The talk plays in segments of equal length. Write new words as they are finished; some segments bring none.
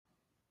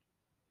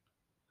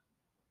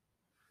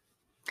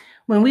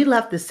When we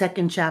left the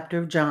second chapter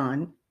of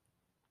John,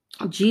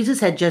 Jesus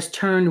had just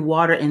turned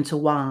water into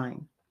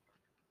wine.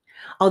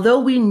 Although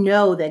we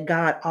know that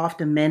God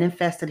often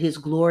manifested his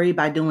glory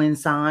by doing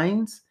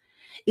signs,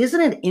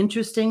 isn't it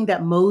interesting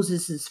that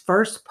Moses'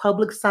 first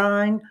public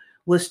sign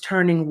was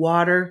turning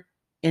water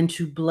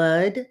into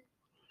blood?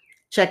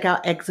 Check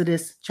out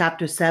Exodus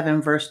chapter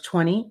 7, verse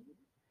 20.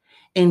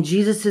 And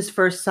Jesus'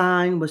 first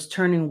sign was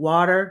turning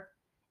water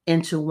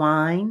into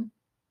wine.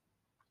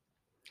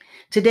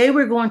 Today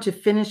we're going to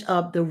finish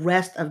up the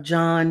rest of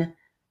John,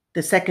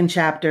 the second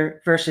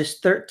chapter, verses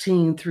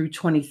 13 through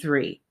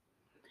 23.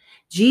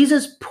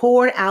 Jesus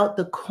poured out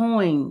the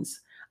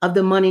coins of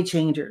the money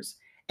changers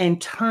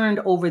and turned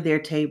over their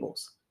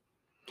tables.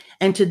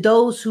 And to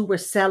those who were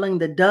selling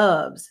the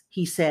doves,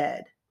 he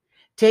said,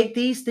 "Take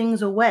these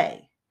things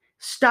away.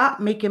 Stop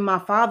making my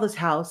Father's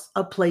house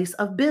a place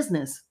of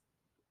business."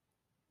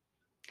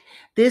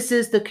 This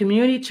is the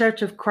Community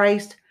Church of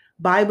Christ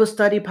Bible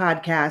Study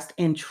Podcast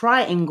in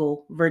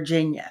Triangle,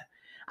 Virginia.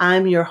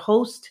 I'm your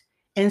host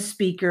and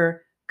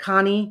speaker,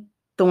 Connie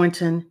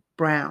Thornton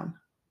Brown.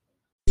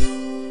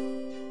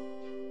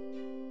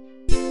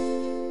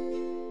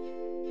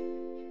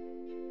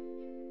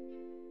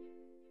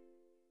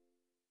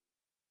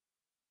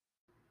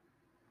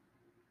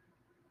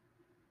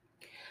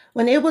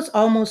 When it was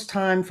almost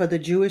time for the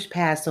Jewish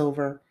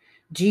Passover,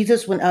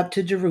 Jesus went up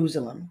to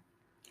Jerusalem.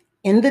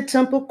 In the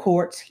temple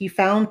courts, he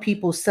found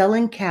people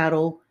selling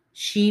cattle,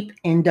 sheep,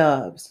 and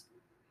doves,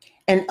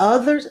 and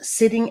others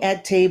sitting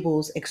at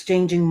tables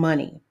exchanging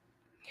money.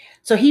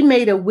 So he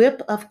made a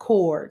whip of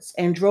cords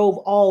and drove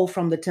all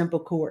from the temple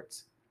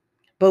courts,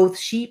 both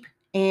sheep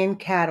and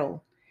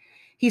cattle.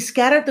 He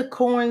scattered the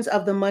coins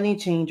of the money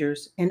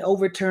changers and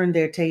overturned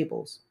their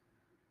tables.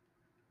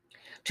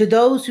 To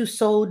those who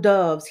sold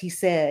doves, he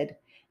said,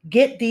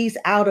 "Get these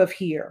out of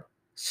here.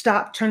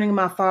 Stop turning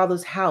my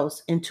Father's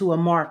house into a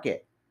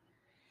market."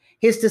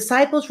 His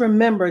disciples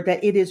remembered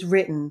that it is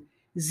written,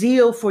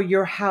 "Zeal for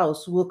your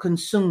house will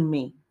consume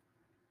me."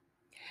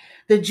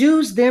 The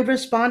Jews then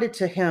responded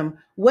to him,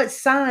 "What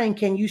sign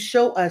can you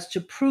show us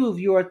to prove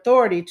your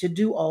authority to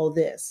do all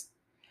this?"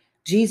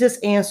 Jesus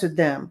answered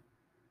them,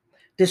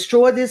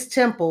 "Destroy this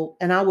temple,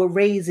 and I will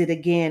raise it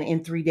again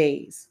in 3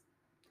 days."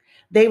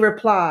 They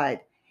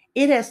replied,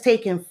 "It has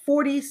taken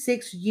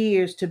 46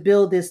 years to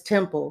build this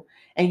temple,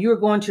 and you're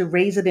going to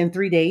raise it in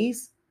 3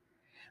 days?"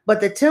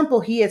 But the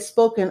temple he had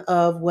spoken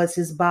of was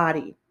his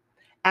body.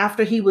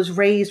 After he was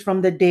raised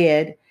from the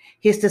dead,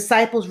 his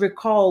disciples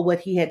recalled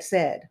what he had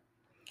said,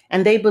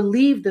 and they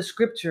believed the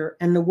scripture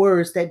and the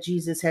words that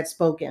Jesus had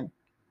spoken.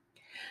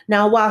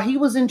 Now, while he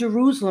was in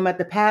Jerusalem at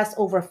the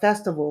Passover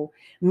festival,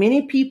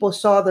 many people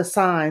saw the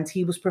signs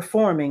he was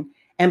performing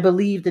and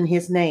believed in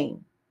his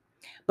name.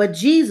 But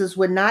Jesus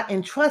would not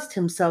entrust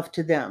himself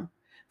to them,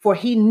 for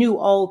he knew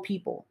all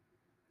people.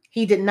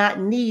 He did not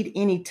need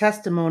any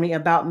testimony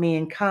about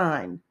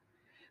mankind,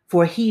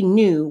 for he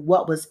knew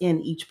what was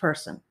in each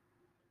person.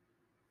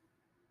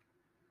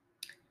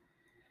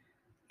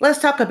 Let's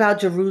talk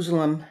about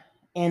Jerusalem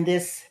and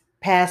this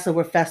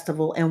Passover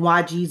festival and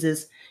why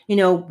Jesus,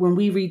 when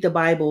we read the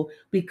Bible,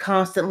 we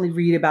constantly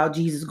read about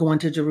Jesus going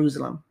to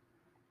Jerusalem.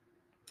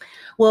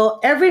 Well,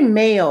 every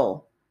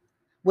male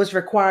was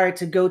required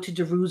to go to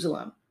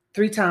Jerusalem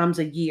 3 times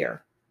a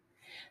year.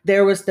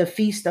 There was the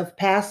Feast of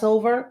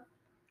Passover,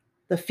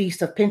 the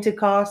Feast of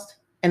Pentecost,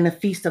 and the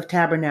Feast of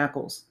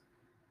Tabernacles.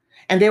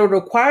 And they were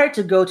required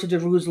to go to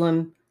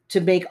Jerusalem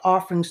to make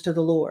offerings to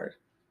the Lord.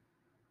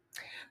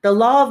 The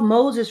law of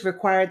Moses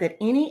required that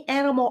any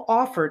animal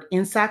offered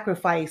in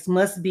sacrifice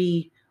must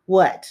be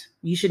what?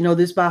 You should know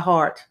this by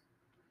heart.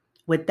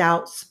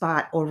 Without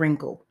spot or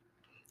wrinkle.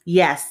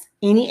 Yes,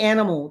 any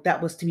animal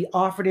that was to be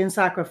offered in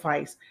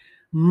sacrifice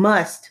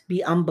must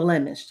be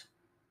unblemished.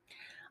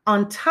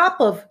 On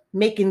top of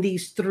making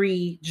these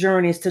 3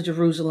 journeys to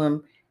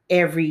Jerusalem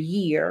every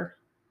year,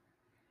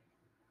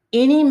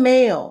 any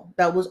male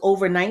that was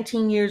over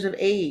 19 years of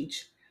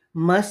age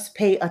must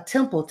pay a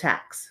temple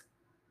tax.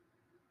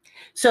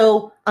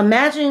 So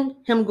imagine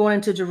him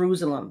going to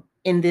Jerusalem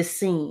in this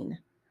scene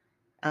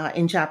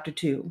in chapter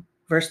 2,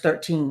 verse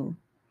 13.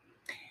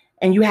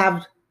 And you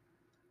have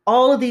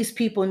all of these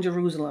people in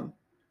Jerusalem.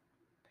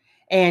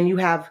 And you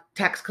have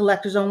tax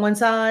collectors on one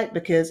side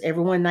because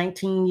everyone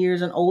 19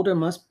 years and older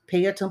must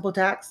pay a temple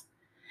tax.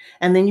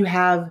 And then you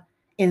have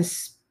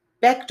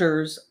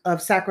inspectors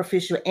of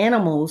sacrificial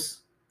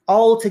animals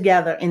all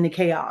together in the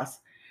chaos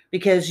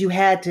because you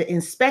had to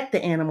inspect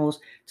the animals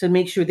to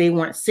make sure they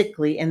weren't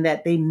sickly and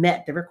that they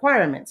met the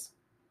requirements.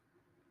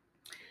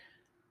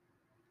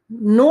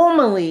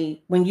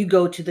 Normally, when you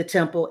go to the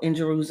temple in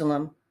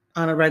Jerusalem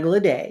on a regular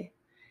day,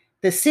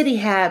 the city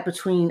had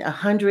between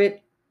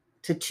 100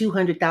 to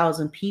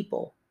 200,000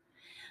 people.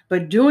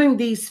 But during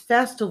these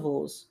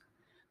festivals,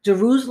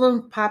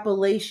 Jerusalem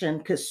population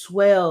could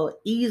swell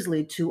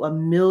easily to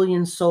 1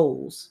 million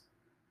souls.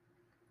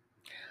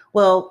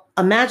 Well,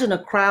 imagine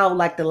a crowd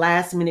like the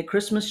last minute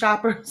Christmas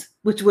shoppers,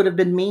 which would have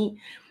been me,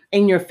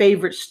 in your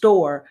favorite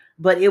store,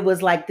 but it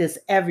was like this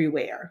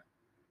everywhere.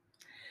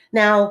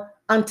 Now,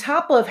 On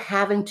top of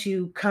having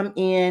to come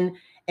in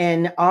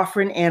and offer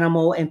an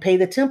animal and pay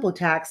the temple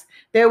tax,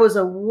 there was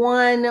a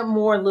one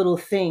more little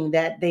thing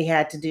that they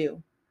had to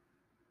do.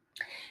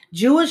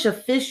 Jewish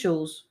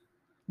officials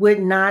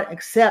would not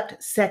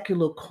accept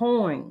secular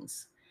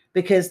coins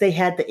because they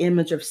had the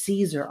image of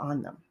Caesar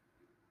on them.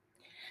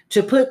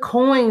 To put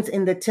coins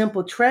in the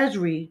temple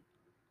treasury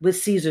with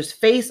Caesar's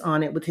face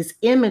on it, with his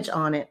image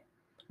on it,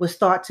 was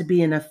thought to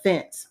be an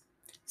offense.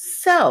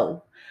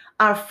 So,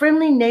 our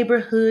friendly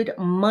neighborhood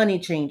money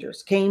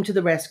changers came to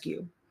the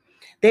rescue.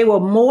 They were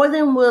more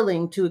than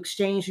willing to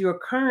exchange your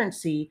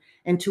currency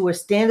into a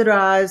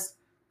standardized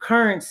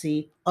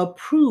currency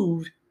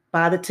approved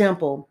by the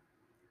temple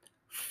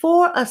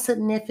for a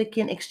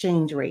significant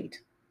exchange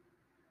rate.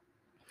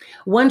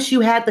 Once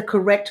you had the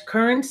correct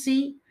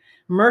currency,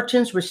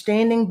 merchants were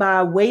standing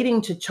by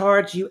waiting to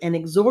charge you an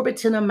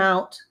exorbitant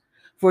amount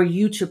for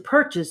you to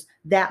purchase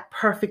that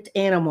perfect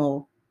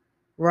animal,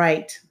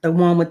 right? The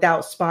one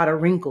without spot or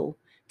wrinkle,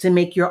 to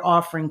make your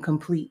offering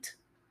complete.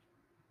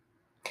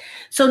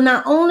 So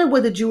not only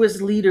were the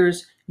Jewish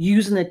leaders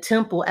using the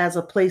temple as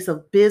a place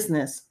of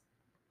business,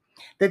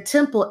 the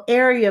temple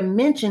area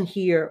mentioned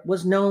here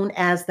was known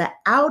as the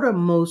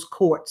outermost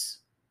courts,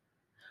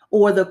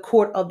 or the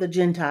court of the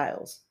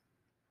Gentiles.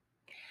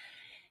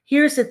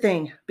 Here's the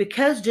thing,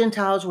 because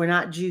Gentiles were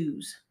not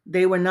Jews,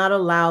 they were not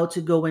allowed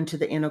to go into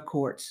the inner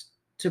courts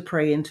to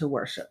pray and to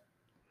worship.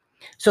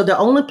 So the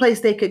only place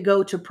they could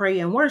go to pray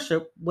and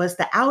worship was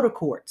the outer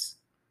courts.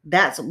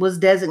 That was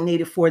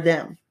designated for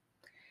them.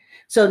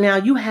 So now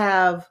you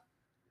have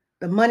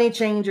the money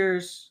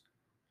changers,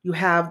 you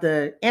have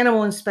the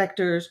animal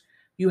inspectors,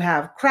 you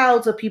have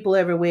crowds of people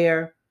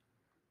everywhere.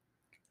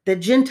 The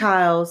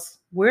Gentiles,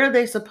 where are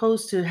they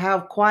supposed to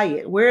have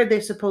quiet? Where are they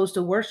supposed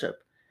to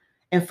worship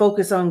and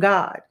focus on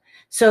God?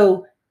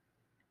 So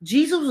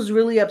Jesus was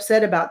really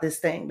upset about this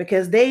thing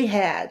because they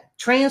had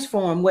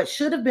transformed what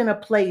should have been a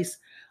place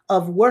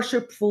of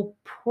worshipful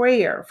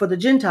prayer for the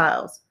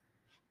Gentiles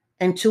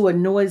into a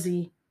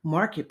noisy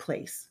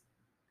marketplace.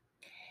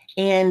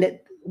 And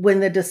when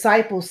the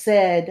disciples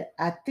said,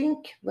 I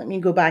think, let me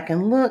go back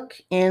and look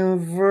in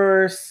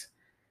verse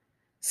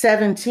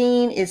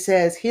 17, it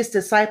says, his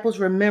disciples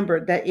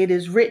remembered that it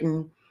is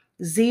written,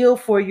 zeal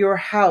for your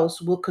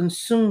house will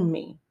consume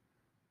me.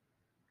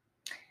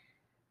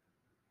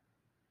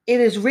 It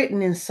is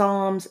written in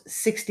Psalms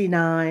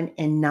 69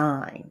 and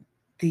 9,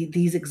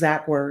 these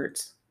exact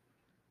words.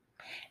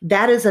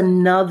 That is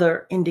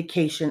another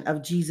indication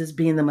of Jesus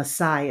being the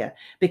Messiah,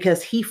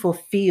 because he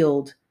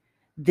fulfilled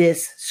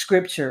this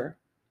scripture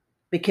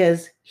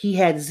because he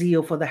had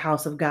zeal for the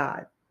house of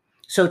God.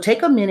 So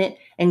take a minute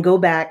and go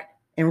back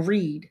and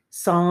read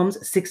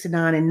Psalms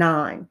 69 and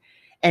 9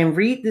 and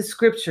read the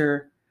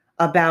scripture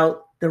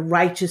about the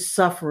righteous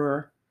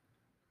sufferer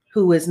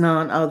who is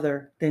none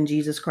other than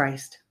Jesus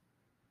Christ.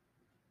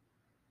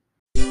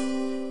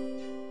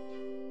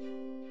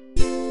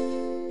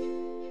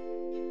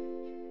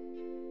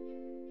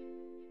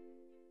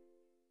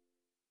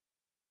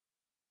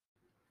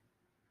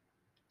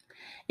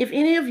 If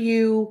any of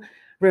you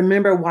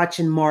remember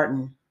watching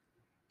Martin,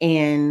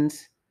 and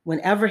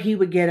whenever he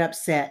would get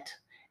upset,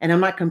 and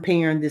I'm not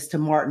comparing this to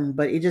Martin,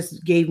 but it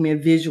just gave me a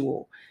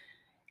visual.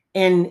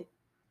 And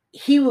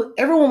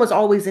everyone was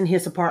always in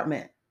his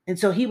apartment. And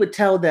so he would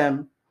tell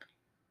them,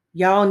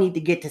 y'all need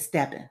to get to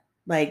stepping,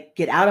 like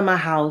get out of my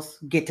house,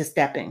 get to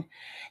stepping.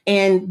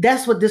 And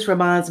that's what this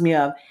reminds me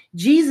of.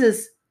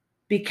 Jesus,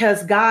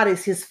 because God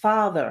is his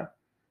father,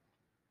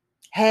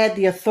 had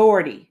the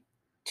authority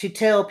to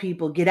tell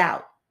people, get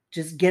out,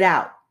 just get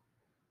out.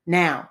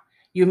 Now,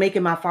 you're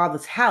making my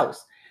father's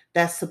house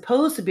that's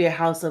supposed to be a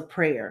house of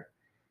prayer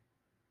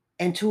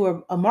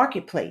into a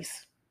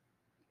marketplace.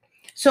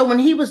 So when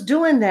he was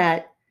doing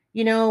that,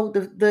 you know,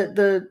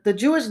 the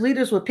Jewish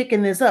leaders were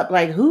picking this up.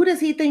 Like, who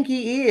does he think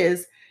he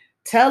is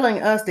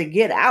telling us to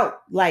get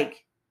out?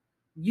 Like,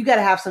 you got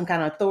to have some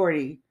kind of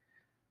authority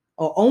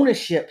or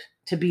ownership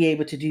to be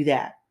able to do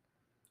that.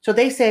 So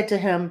they said to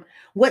him,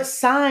 what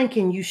sign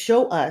can you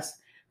show us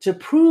to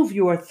prove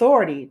your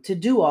authority to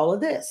do all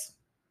of this?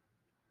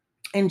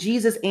 And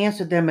Jesus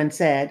answered them and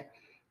said,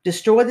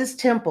 destroy this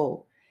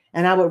temple,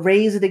 and I will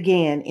raise it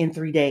again in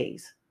 3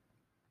 days.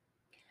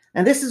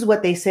 And this is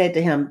what they said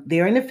to him.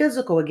 They're in the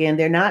physical again.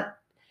 They're not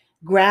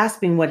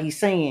grasping what he's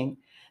saying.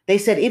 They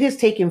said, it has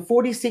taken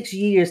 46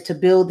 years to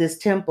build this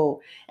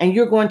temple, and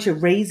you're going to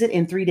raise it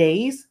in 3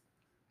 days?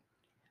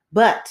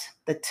 But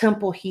the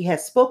temple he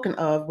had spoken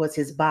of was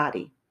his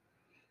body.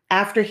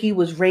 After he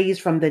was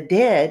raised from the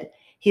dead,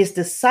 his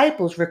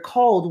disciples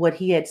recalled what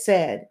he had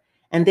said,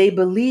 and they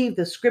believed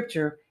the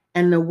scripture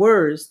and the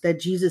words that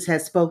Jesus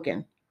had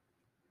spoken.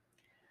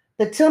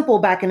 The temple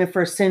back in the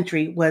first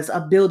century was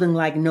a building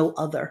like no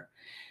other.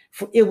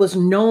 It was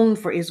known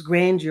for its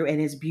grandeur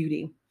and its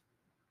beauty.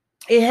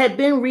 It had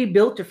been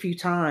rebuilt a few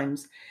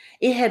times.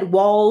 It had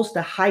walls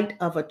the height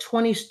of a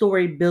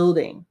 20-story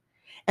building,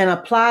 and a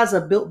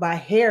plaza built by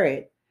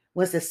Herod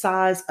was the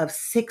size of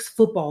 6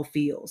 football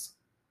fields.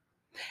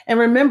 And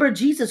remember,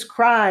 Jesus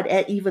cried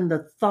at even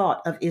the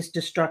thought of its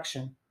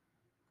destruction.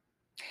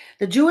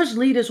 The Jewish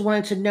leaders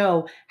wanted to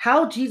know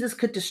how Jesus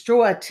could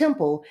destroy a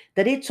temple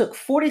that it took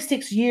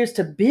 46 years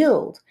to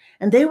build,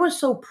 and they were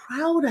so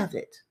proud of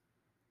it.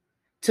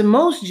 To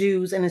most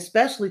Jews, and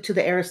especially to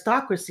the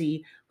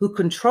aristocracy who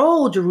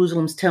controlled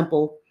Jerusalem's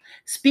temple,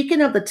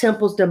 speaking of the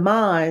temple's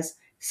demise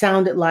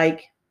sounded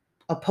like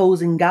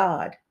opposing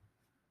God.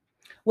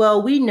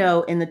 Well, we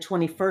know in the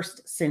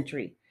 21st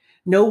century,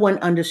 no one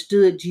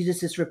understood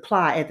Jesus'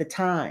 reply at the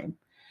time.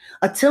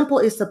 A temple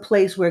is the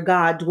place where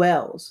God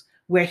dwells,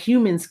 where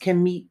humans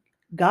can meet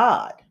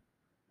God.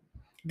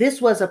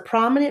 This was a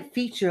prominent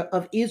feature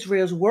of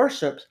Israel's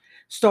worship,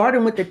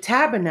 starting with the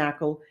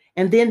tabernacle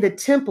and then the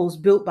temples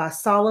built by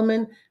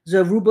Solomon,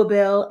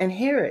 Zerubbabel, and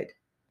Herod.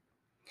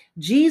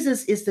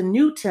 Jesus is the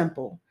new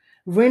temple,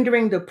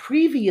 rendering the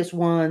previous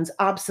ones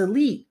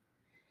obsolete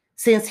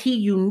since he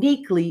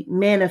uniquely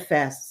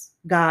manifests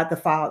God the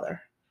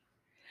Father.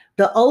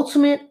 The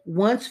ultimate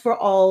once for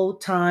all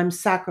time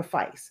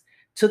sacrifice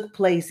took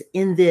place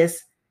in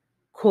this,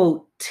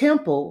 quote,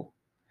 temple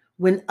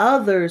when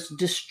others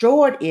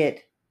destroyed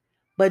it,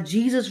 but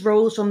Jesus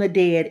rose from the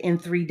dead in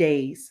 3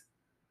 days.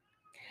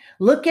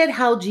 Look at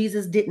how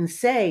Jesus didn't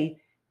say,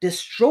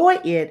 destroy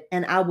it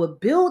and I will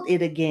build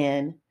it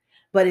again,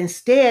 but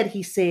instead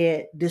he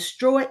said,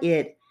 destroy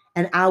it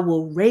and I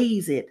will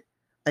raise it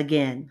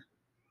again.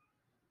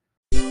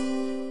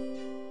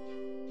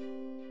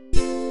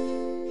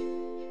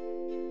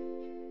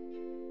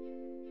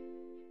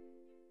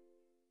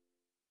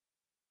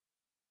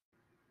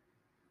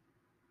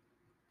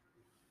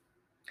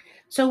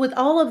 So, with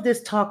all of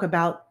this talk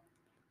about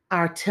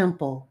our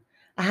temple,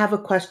 I have a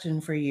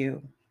question for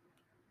you.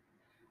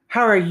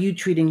 How are you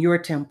treating your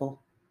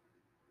temple?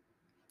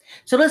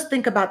 So, let's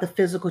think about the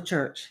physical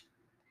church.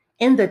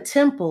 In the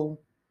temple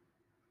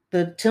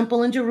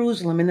in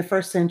Jerusalem in the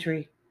first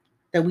century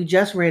that we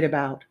just read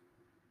about,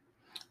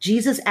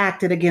 Jesus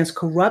acted against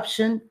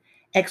corruption,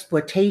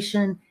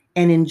 exploitation,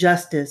 and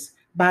injustice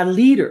by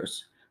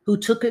leaders who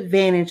took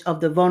advantage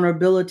of the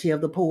vulnerability of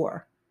the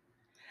poor.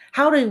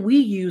 How do we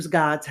use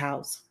God's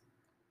house?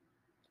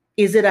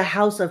 Is it a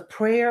house of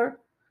prayer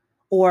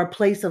or a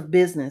place of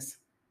business?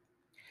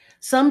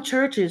 Some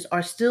churches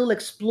are still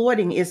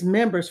exploiting its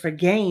members for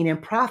gain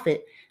and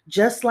profit,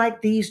 just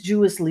like these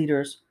Jewish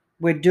leaders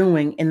were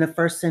doing in the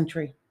first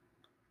century.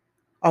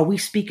 Are we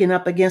speaking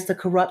up against the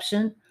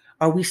corruption?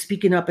 Are we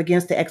speaking up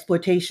against the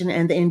exploitation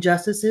and the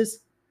injustices?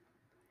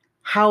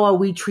 How are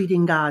we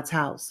treating God's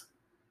house?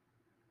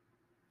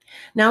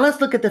 Now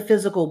let's look at the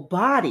physical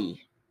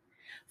body.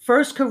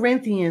 1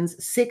 Corinthians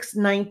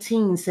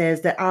 6:19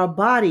 says that our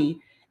body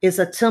is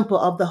a temple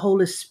of the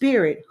Holy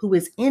Spirit who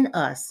is in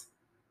us,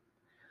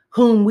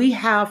 whom we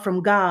have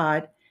from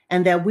God,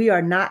 and that we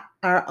are not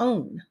our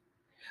own.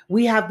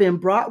 We have been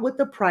brought with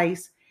a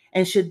price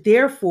and should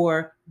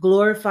therefore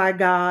glorify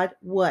God,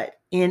 what?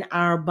 In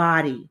our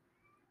body.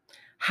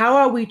 How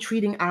are we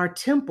treating our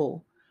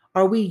temple?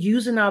 Are we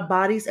using our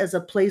bodies as a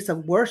place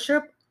of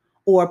worship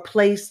or a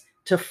place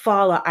to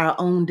follow our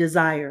own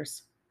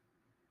desires?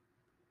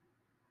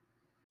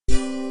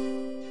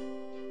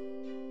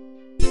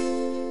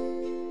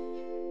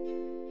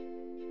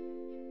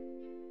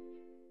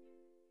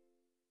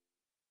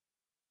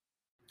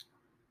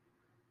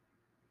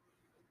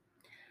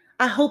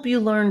 I hope you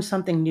learned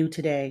something new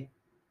today.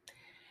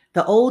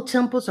 The old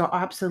temples are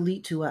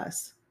obsolete to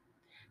us.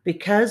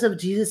 Because of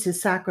Jesus'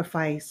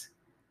 sacrifice,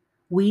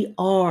 we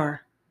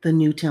are the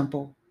new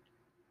temple.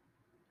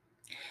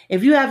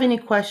 If you have any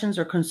questions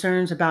or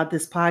concerns about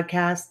this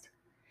podcast,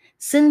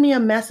 send me a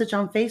message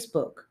on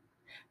Facebook.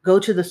 Go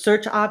to the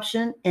search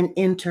option and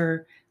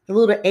enter the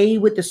little A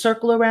with the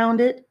circle around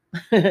it.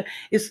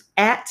 It's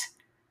at,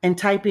 and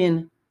type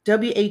in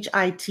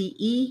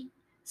WHITECHURCHILL.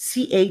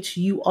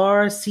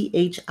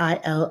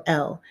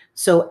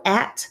 So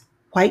at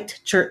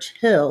White Church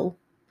Hill,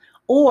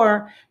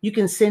 or you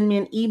can send me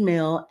an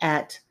email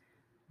at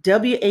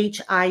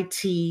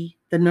WHIT,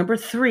 the number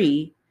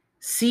 3,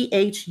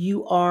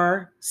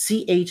 CHURCHILL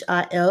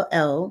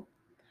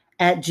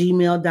at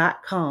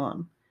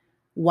gmail.com.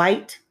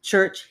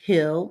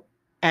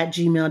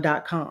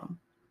 whitechurchhill@gmail.com.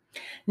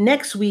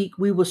 Next week,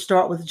 we will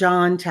start with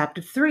John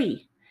chapter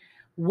 3.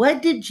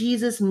 What did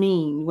Jesus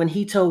mean when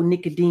he told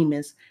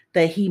Nicodemus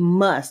that he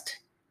must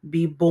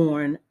be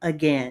born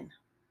again?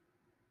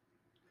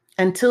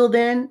 Until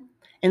then,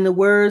 in the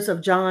words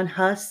of John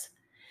Huss,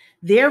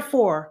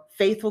 therefore,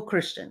 faithful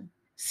Christian,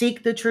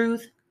 seek the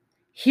truth,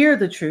 hear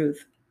the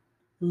truth,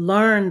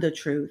 learn the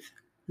truth,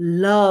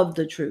 love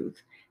the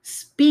truth,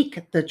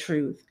 speak the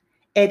truth,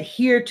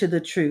 adhere to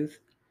the truth,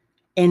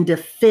 and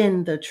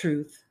defend the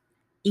truth,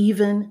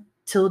 even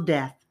till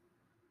death.